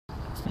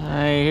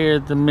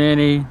Here's the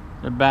Mini,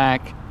 the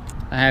back.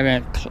 I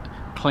haven't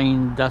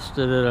clean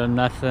dusted it or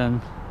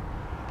nothing.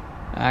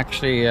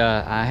 Actually,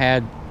 I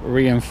had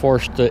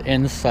reinforced the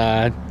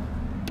inside,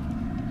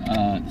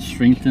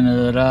 strengthened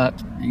it up.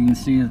 You can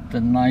see the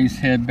nice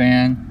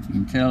headband. You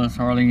can tell it's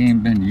hardly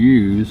even been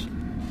used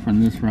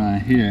from this right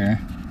here.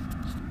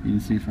 You can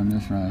see from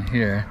this right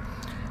here.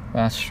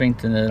 But I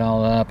strengthened it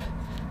all up.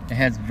 It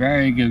has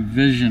very good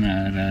vision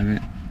out of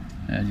it,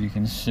 as you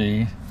can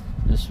see.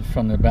 This is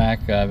from the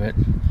back of it.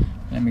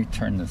 Let me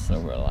turn this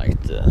over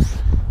like this.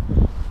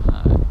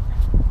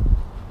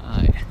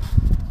 Alright,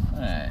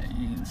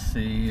 you can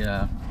see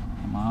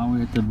I'm all the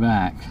way at the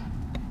back.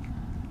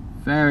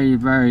 Very,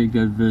 very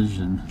good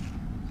vision.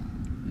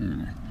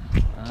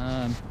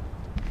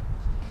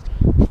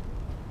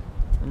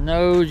 The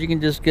nose, you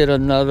can just get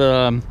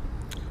another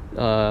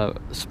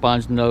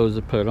sponge nose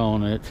to put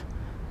on it.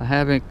 I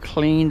haven't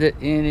cleaned it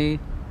any.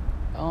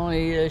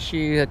 Only issue,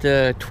 you have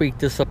to tweak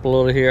this up a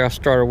little here. I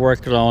started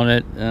working on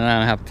it, and I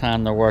don't have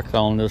time to work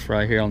on this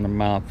right here on the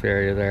mouth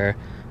area there.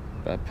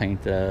 But I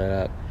paint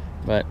that up.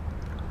 But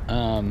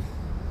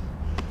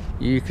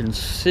you can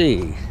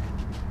see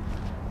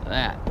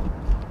that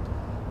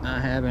I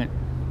haven't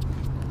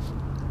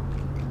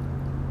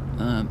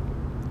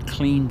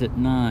cleaned it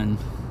none.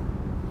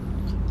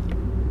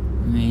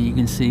 I mean, you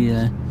can see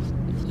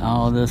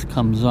all this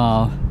comes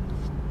off.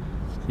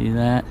 See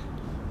that?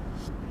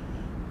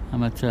 How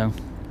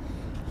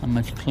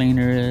much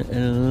cleaner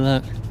it'll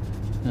look.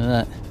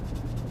 Look.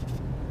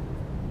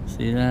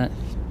 See that?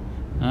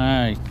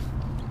 Alright.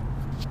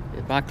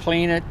 If I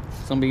clean it,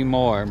 it's gonna be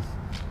more.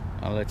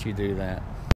 I'll let you do that.